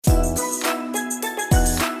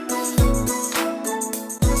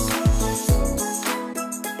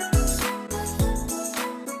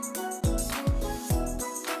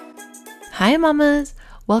Hi, mamas.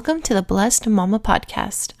 Welcome to the Blessed Mama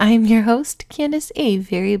Podcast. I am your host, Candace, a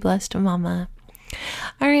very blessed mama.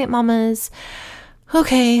 All right, mamas.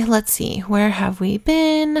 Okay, let's see. Where have we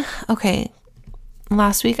been? Okay,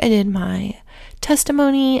 last week I did my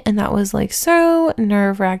testimony, and that was like so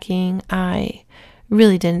nerve-wracking. I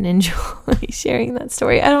really didn't enjoy sharing that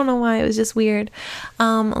story. I don't know why. It was just weird.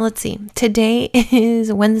 Let's see. Today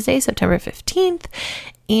is Wednesday, September 15th.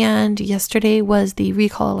 And yesterday was the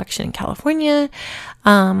recall election in California.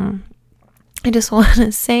 I just want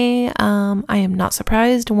to say I am not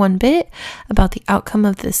surprised one bit about the outcome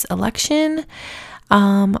of this election.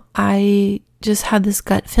 I just had this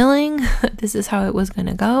gut feeling that this is how it was going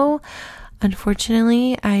to go.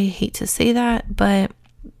 Unfortunately, I hate to say that, but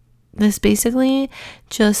this basically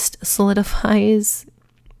just solidifies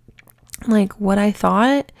like what I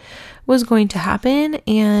thought was going to happen,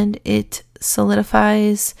 and it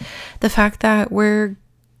solidifies the fact that we're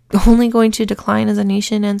only going to decline as a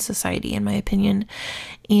nation and society, in my opinion.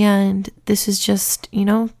 And this is just,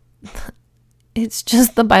 it's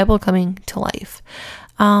just the Bible coming to life.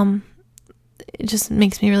 It just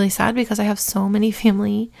makes me really sad because I have so many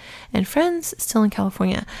family and friends still in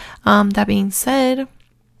California. That being said,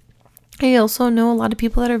 I also know a lot of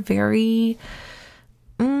people that are very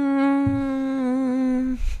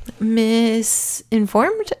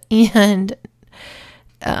misinformed and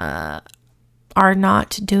are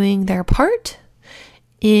not doing their part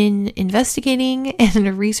in investigating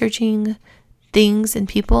and researching things and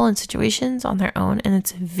people and situations on their own, and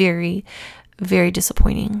it's very, very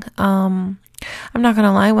disappointing. I'm not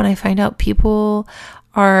gonna lie, when I find out people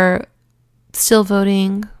are still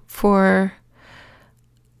voting for,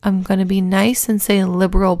 I'm gonna be nice and say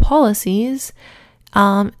liberal policies,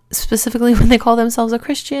 specifically when they call themselves a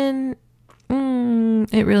Christian,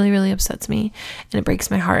 it really, really upsets me, and it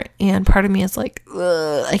breaks my heart. And part of me is like,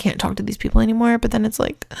 I can't talk to these people anymore. But then it's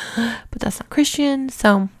like, but that's not Christian.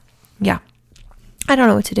 So yeah, I don't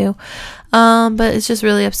know what to do. But it's just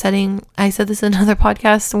really upsetting. I said this in another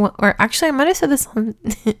podcast, or actually I might have said this on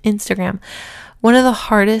Instagram. One of the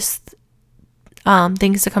hardest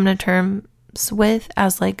things to come to terms with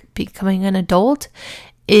as like becoming an adult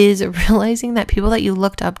is realizing that people that you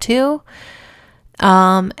looked up to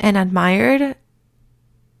and admired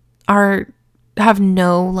have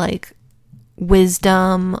no like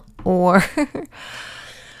wisdom or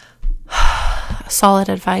solid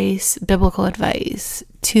advice, biblical advice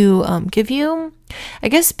to give you. I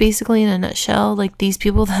guess basically in a nutshell, like these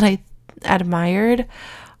people that I admired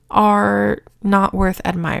are not worth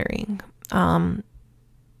admiring.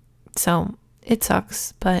 So it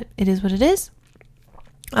sucks, but it is what it is.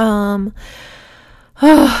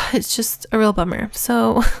 It's just a real bummer.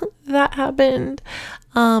 So that happened.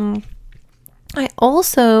 I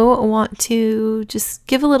also want to just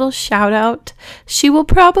give a little shout out. She will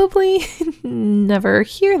probably never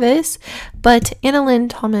hear this, but Anna Lynn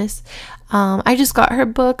Thomas, I just got her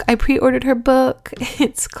book. I pre-ordered her book.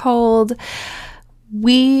 It's called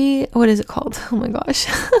what is it called? Oh my gosh.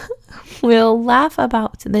 We'll laugh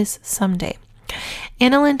about this someday.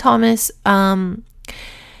 Anna Lynn Thomas,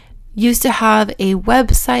 used to have a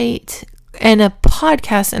website and a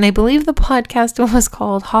podcast, and I believe the podcast was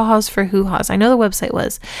called Ha-Ha's for Hoo-Ha's. I know the website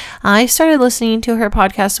was. I started listening to her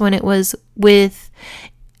podcast when it was with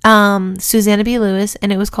Susanna B. Lewis,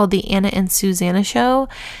 and it was called The Anna and Susanna Show,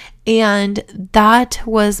 and that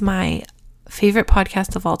was my favorite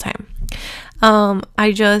podcast of all time.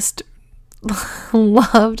 I just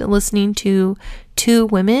loved listening to two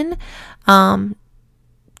women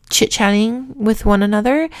chit-chatting with one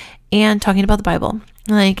another and talking about the Bible.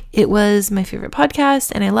 Like, it was my favorite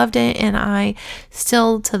podcast, and I loved it, and I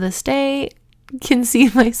still to this day can see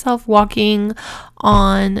myself walking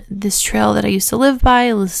on this trail that I used to live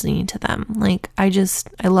by listening to them. Like, I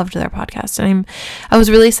loved their podcast, and I was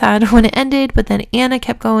really sad when it ended, but then Anna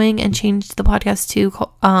kept going and changed the podcast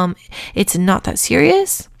to It's Not That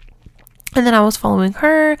Serious. And then I was following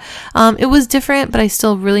her. It was different, but I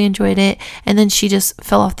still really enjoyed it. And then she just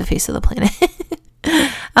fell off the face of the planet.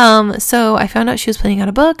 So I found out she was putting out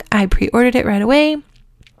a book. I pre-ordered it right away.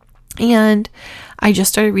 And I just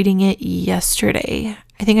started reading it yesterday.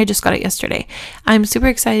 I think I just got it yesterday. I'm super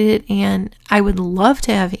excited, and I would love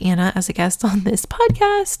to have Anna as a guest on this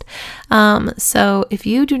podcast. So if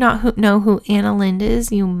you do not know who Anna Lynn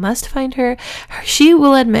is, you must find her. She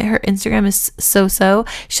will admit her Instagram is so.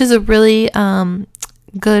 She has a really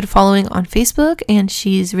good following on Facebook, and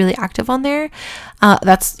she's really active on there.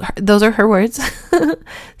 Those are her words.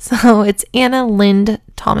 So it's Anna Lynn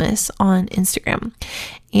Thomas on Instagram.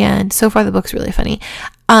 And so far the book's really funny.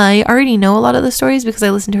 I already know a lot of the stories because I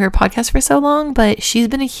listened to her podcast for so long, but she's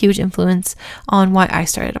been a huge influence on why I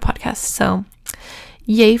started a podcast. So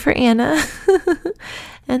yay for Anna.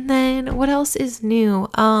 And then what else is new?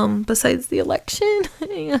 Besides the election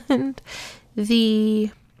and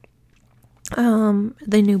the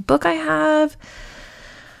new book I have.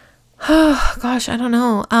 Oh gosh, I don't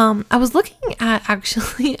know. I was looking at,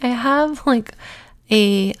 actually, I have like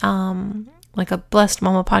a Blessed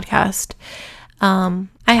Mama podcast.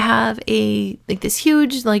 I have this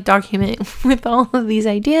huge document with all of these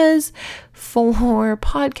ideas for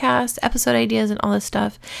podcast episode ideas and all this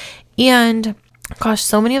stuff. And gosh,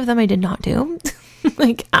 so many of them I did not do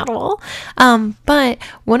at all. But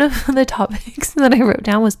one of the topics that I wrote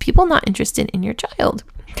down was people not interested in your child.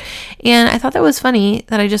 And I thought that was funny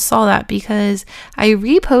that I just saw that, because I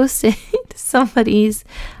reposted somebody's,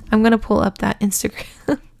 I'm going to pull up that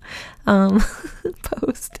Instagram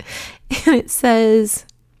post, and it says,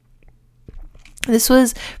 this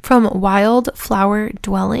was from Wildflower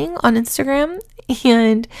Dwelling on Instagram,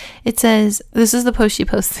 and it says, this is the post she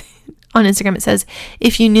posted on Instagram. It says,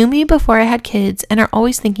 if you knew me before I had kids and are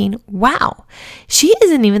always thinking, wow, she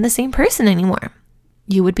isn't even the same person anymore,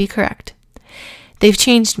 you would be correct. They've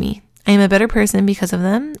changed me. I am a better person because of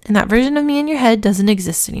them, and that version of me in your head doesn't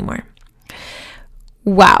exist anymore.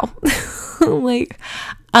 Wow.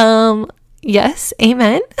 Yes,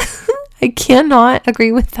 amen. I cannot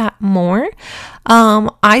agree with that more.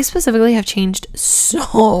 I specifically have changed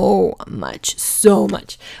so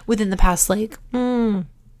much within the past,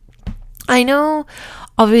 I know,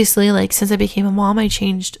 obviously, since I became a mom, I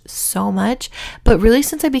changed so much, but really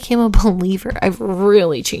since I became a believer, I've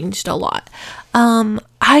really changed a lot.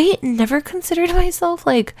 I never considered myself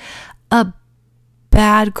a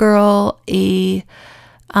bad girl, a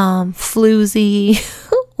floozy,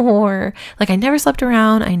 or I never slept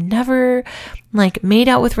around. I never made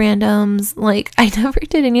out with randoms. I never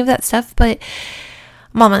did any of that stuff. But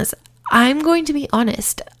mamas, I'm going to be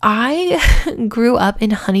honest. I grew up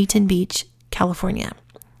in Huntington Beach, California.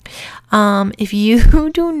 If you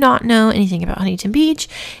do not know anything about Huntington Beach,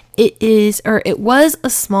 it was a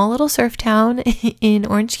small little surf town in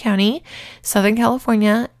Orange County, Southern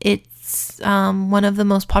California. It's one of the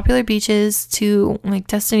most popular beaches to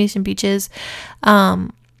destination beaches.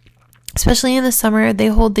 Especially in the summer, they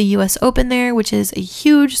hold the US Open there, which is a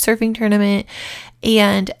huge surfing tournament.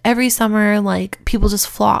 And every summer, people just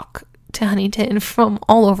flock to Huntington from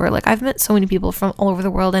all over. I've met so many people from all over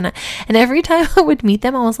the world, and every time I would meet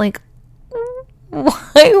them, I was like,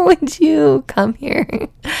 why would you come here?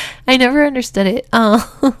 I never understood it.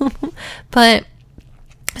 But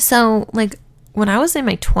so when I was in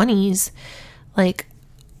my 20s,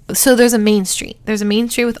 so there's a main street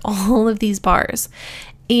with all of these bars,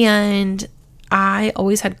 and I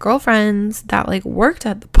always had girlfriends that worked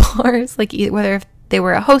at the bars, whether if they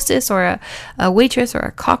were a hostess or a waitress or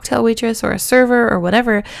a cocktail waitress or a server or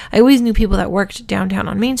whatever. I always knew people that worked downtown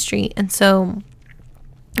on Main Street. And so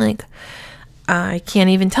I can't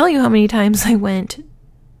even tell you how many times I went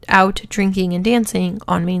out drinking and dancing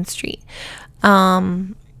on Main Street.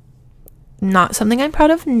 Not something I'm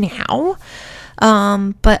proud of now.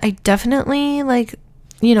 But I definitely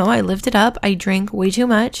I lived it up. I drank way too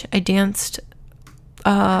much. I danced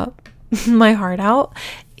my heart out,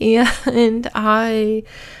 and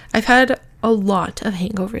I've had a lot of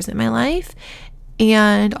hangovers in my life,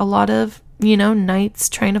 and a lot of nights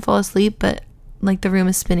trying to fall asleep, but the room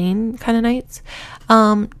is spinning kind of nights.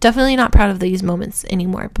 Definitely not proud of these moments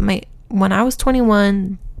anymore, but when I was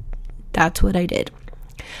 21, that's what I did.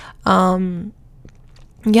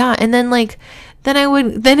 Yeah, and then then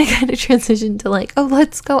it kind of transitioned to oh,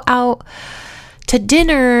 let's go out to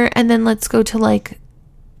dinner, and then let's go to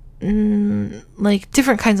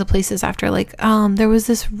different kinds of places after. There was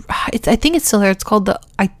this, I think it's still there, it's called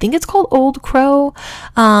Old Crow.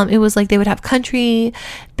 It was they would have country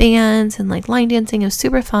bands and line dancing. It was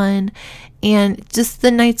super fun, and just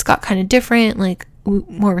the nights got kind of different,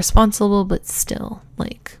 more responsible, but still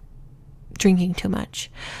drinking too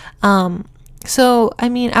much. So I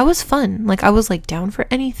mean, I was fun. I was down for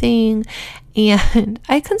anything, and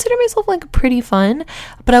I consider myself pretty fun,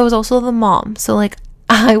 but I was also the mom, so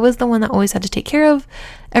I was the one that always had to take care of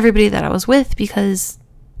everybody that I was with because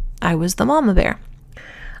I was the mama bear.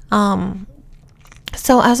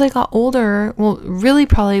 So as I got older, well, really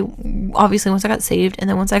probably, obviously once I got saved, and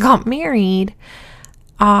then once I got married,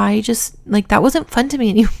 I just, that wasn't fun to me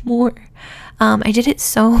anymore. I did it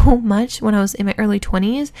so much when I was in my early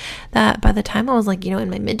 20s that by the time I was in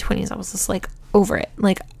my mid 20s, I was just over it.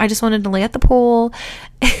 I just wanted to lay at the pool,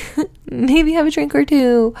 maybe have a drink or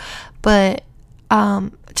two, but,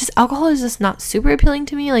 just alcohol is just not super appealing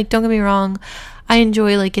to me. Like, don't get me wrong, I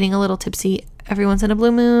enjoy like getting a little tipsy every once in a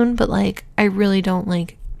blue moon, but like I really don't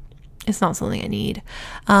like, it's not something I need.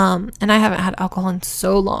 And I haven't had alcohol in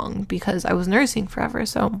so long because I was nursing forever.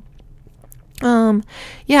 So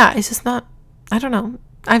yeah, it's just not, I don't know.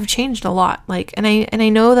 I've changed a lot. Like, and I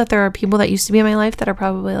know that there are people that used to be in my life that are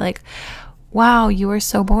probably like, wow, you are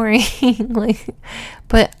so boring. Like,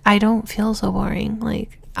 but I don't feel so boring.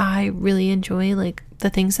 Like, I really enjoy like the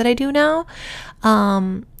things that I do now.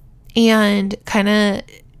 And kind of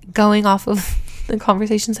going off of the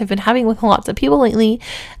conversations I've been having with lots of people lately,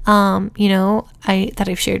 you know, that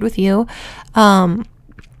I've shared with you,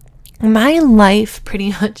 my life pretty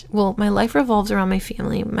much, well, my life revolves around my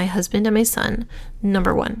family, my husband and my son,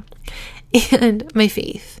 number one, and my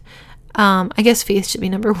faith. I guess faith should be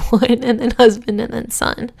number one, and then husband, and then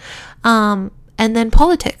son. And then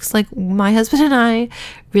politics. Like, my husband and I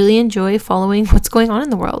really enjoy following what's going on in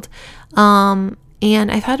the world.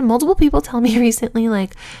 And I've had multiple people tell me recently,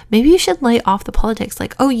 like, maybe you should lay off the politics.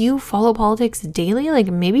 Like, oh, you follow politics daily? Like,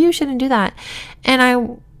 maybe you shouldn't do that.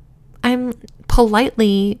 And I'm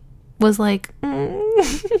politely was like,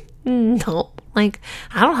 no, like,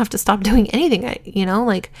 I don't have to stop doing anything.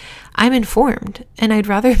 Like, I'm informed, and I'd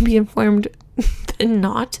rather be informed than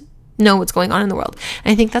not know what's going on in the world.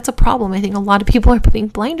 And I think that's a problem. I think a lot of people are putting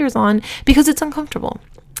blinders on because it's uncomfortable.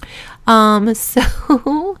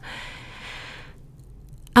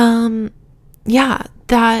 Yeah,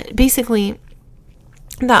 that basically,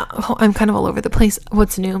 I'm kind of all over the place.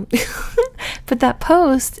 What's new? But that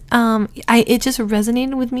post, it just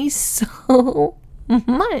resonated with me so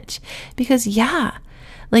much because, yeah,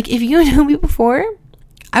 like, if you knew me before,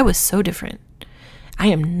 I was so different. I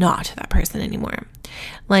am not that person anymore.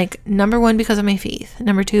 Like, number one, because of my faith.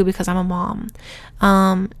 Number two, because I'm a mom.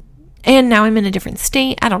 And now I'm in a different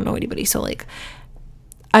state. I don't know anybody. So, like,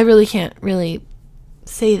 I really can't really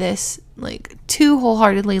say this like too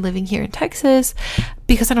wholeheartedly living here in Texas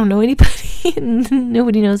because I don't know anybody and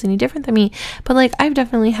nobody knows any different than me. But like, I've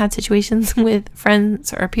definitely had situations with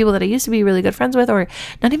friends or people that I used to be really good friends with, or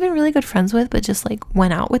not even really good friends with, but just like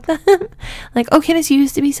went out with them. Like, oh, Candace, you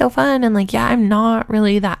used to be so fun. And like, yeah, I'm not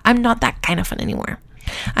that kind of fun anymore.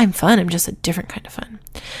 I'm fun. I'm just a different kind of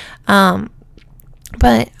fun.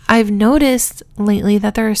 But I've noticed lately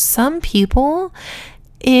that there are some people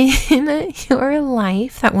in your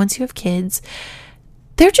life that once you have kids,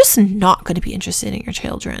 they're just not going to be interested in your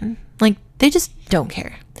children. Like, they just don't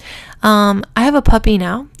care. I have a puppy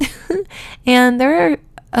now, and there are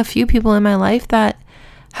a few people in my life that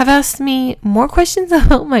have asked me more questions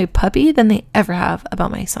about my puppy than they ever have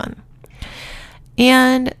about my son.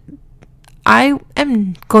 And I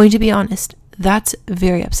am going to be honest, that's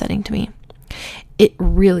very upsetting to me. It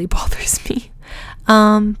really bothers me.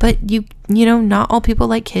 But you know, not all people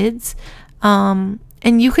like kids. And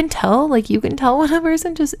you can tell when a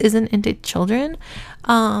person just isn't into children.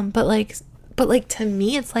 But like to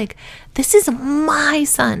me, it's like, this is my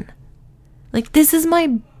son. Like, this is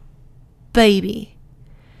my baby.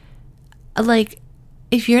 Like,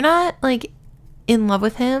 if you're not like in love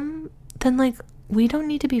with him, then like, we don't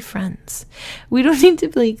need to be friends. We don't need to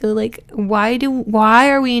be like, why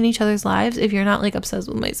are we in each other's lives if you're not like obsessed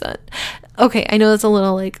with my son? Okay, I know that's a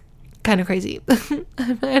little like kind of crazy.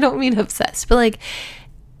 I don't mean obsessed, but like,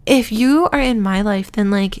 if you are in my life,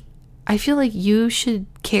 then like, I feel like you should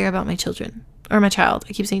care about my children, or my child.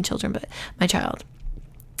 I keep saying children, but my child.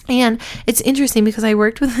 And it's interesting because I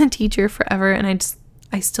worked with a teacher forever, and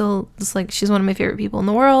I still just like, she's one of my favorite people in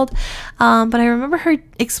the world. But I remember her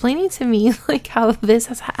explaining to me like how this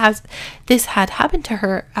had happened to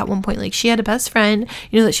her at one point. Like, she had a best friend,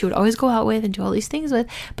 you know, that she would always go out with and do all these things with.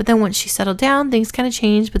 But then once she settled down, things kind of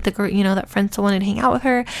changed. But the girl, you know, that friend still wanted to hang out with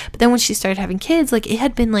her. But then when she started having kids, like, it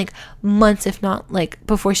had been like months, if not like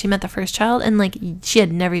before she met the first child. And like, she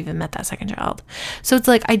had never even met that second child. So it's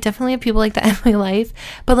like, I definitely have people like that in my life.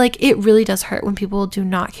 But like, it really does hurt when people do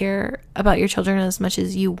not care about your children as much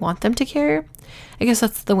as you want them to care. I guess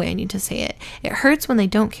that's the way I need to say it. It hurts when they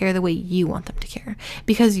don't care the way you want them to care,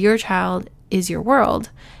 because your child is your world,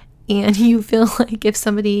 and you feel like if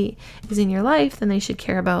somebody is in your life, then they should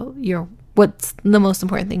care about what's the most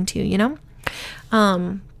important thing to you, you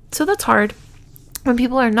know? So that's hard when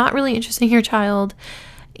people are not really interested in your child.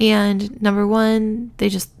 And number one, they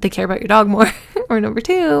care about your dog more. Or number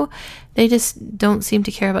two, they just don't seem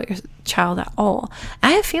to care about your child at all.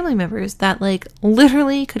 I have family members that like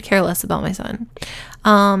literally could care less about my son.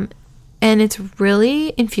 And it's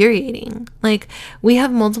really infuriating. Like, we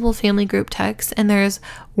have multiple family group texts, and there's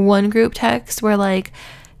one group text where like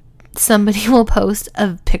somebody will post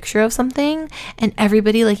a picture of something and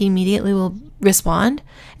everybody like immediately will respond,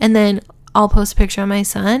 and then I'll post a picture of my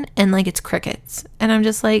son and like it's crickets, and I'm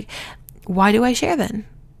just like, why do I share then?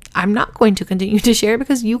 I'm not going to continue to share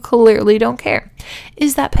because you clearly don't care.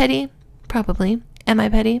 Is that petty? Probably. Am I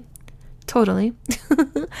petty? Totally.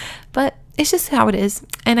 But it's just how it is,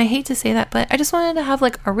 and I hate to say that, but I just wanted to have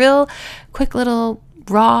like a real quick little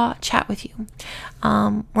raw chat with you.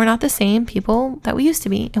 We're not the same people that we used to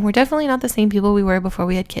be, and we're definitely not the same people we were before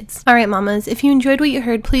we had kids. All right, mamas, if you enjoyed what you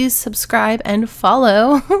heard, please subscribe and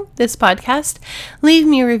follow this podcast. Leave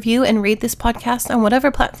me a review and rate this podcast on whatever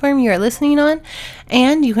platform you are listening on,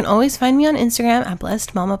 and you can always find me on Instagram at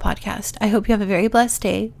Blessed Mama Podcast. I hope you have a very blessed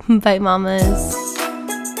day. Bye, mamas.